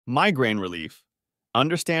Migraine relief,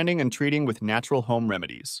 understanding and treating with natural home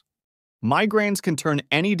remedies. Migraines can turn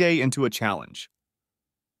any day into a challenge.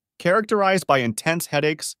 Characterized by intense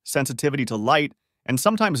headaches, sensitivity to light, and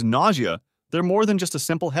sometimes nausea, they're more than just a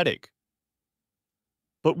simple headache.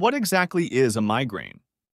 But what exactly is a migraine?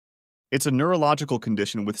 It's a neurological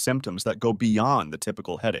condition with symptoms that go beyond the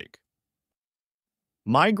typical headache.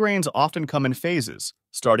 Migraines often come in phases,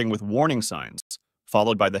 starting with warning signs,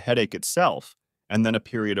 followed by the headache itself, and then a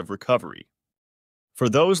period of recovery. For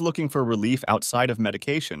those looking for relief outside of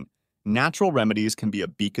medication, natural remedies can be a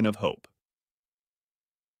beacon of hope.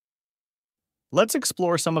 Let's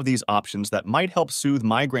explore some of these options that might help soothe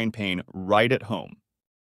migraine pain right at home.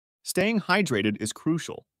 Staying hydrated is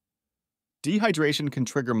crucial. Dehydration can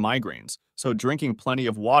trigger migraines, so drinking plenty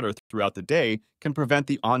of water throughout the day can prevent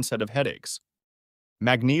the onset of headaches.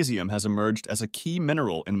 Magnesium has emerged as a key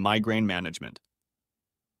mineral in migraine management.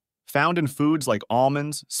 Found in foods like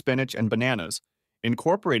almonds, spinach, and bananas,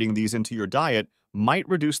 incorporating these into your diet might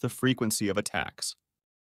reduce the frequency of attacks.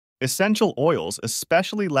 Essential oils,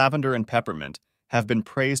 especially lavender and peppermint, have been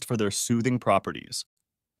praised for their soothing properties.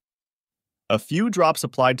 A few drops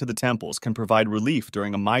applied to the temples can provide relief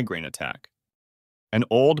during a migraine attack. An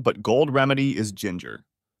old but gold remedy is ginger.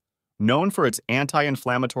 Known for its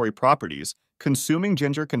anti-inflammatory properties, consuming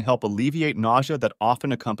ginger can help alleviate nausea that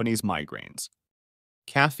often accompanies migraines.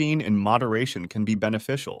 Caffeine in moderation can be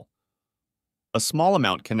beneficial. A small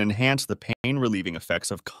amount can enhance the pain-relieving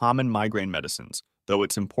effects of common migraine medicines, though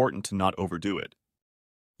it's important to not overdo it.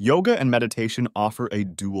 Yoga and meditation offer a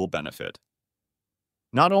dual benefit.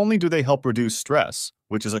 Not only do they help reduce stress,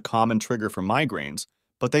 which is a common trigger for migraines,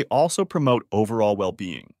 but they also promote overall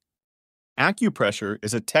well-being. Acupressure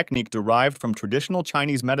is a technique derived from traditional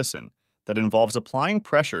Chinese medicine that involves applying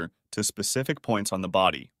pressure to specific points on the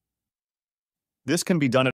body. This can be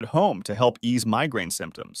done at home to help ease migraine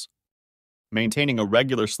symptoms. Maintaining a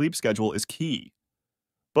regular sleep schedule is key.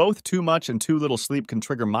 Both too much and too little sleep can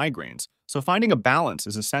trigger migraines, so finding a balance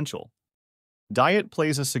is essential. Diet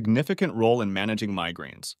plays a significant role in managing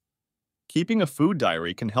migraines. Keeping a food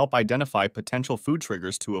diary can help identify potential food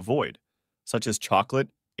triggers to avoid, such as chocolate,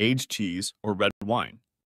 aged cheese, or red wine.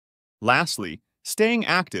 Lastly, staying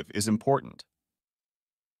active is important.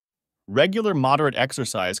 Regular moderate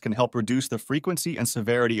exercise can help reduce the frequency and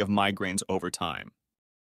severity of migraines over time.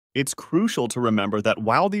 It's crucial to remember that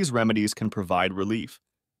while these remedies can provide relief,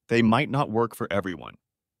 they might not work for everyone.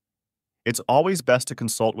 It's always best to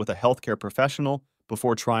consult with a healthcare professional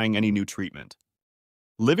before trying any new treatment.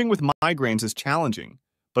 Living with migraines is challenging,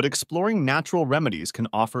 but exploring natural remedies can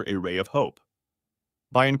offer a ray of hope.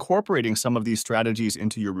 By incorporating some of these strategies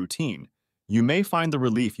into your routine, you may find the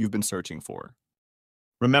relief you've been searching for.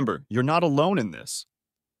 Remember, you're not alone in this.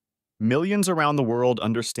 Millions around the world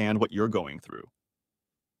understand what you're going through.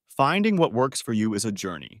 Finding what works for you is a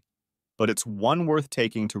journey, but it's one worth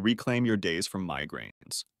taking to reclaim your days from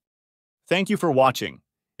migraines. Thank you for watching.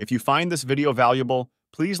 If you find this video valuable,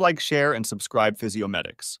 please like, share, and subscribe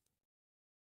Physiomedics.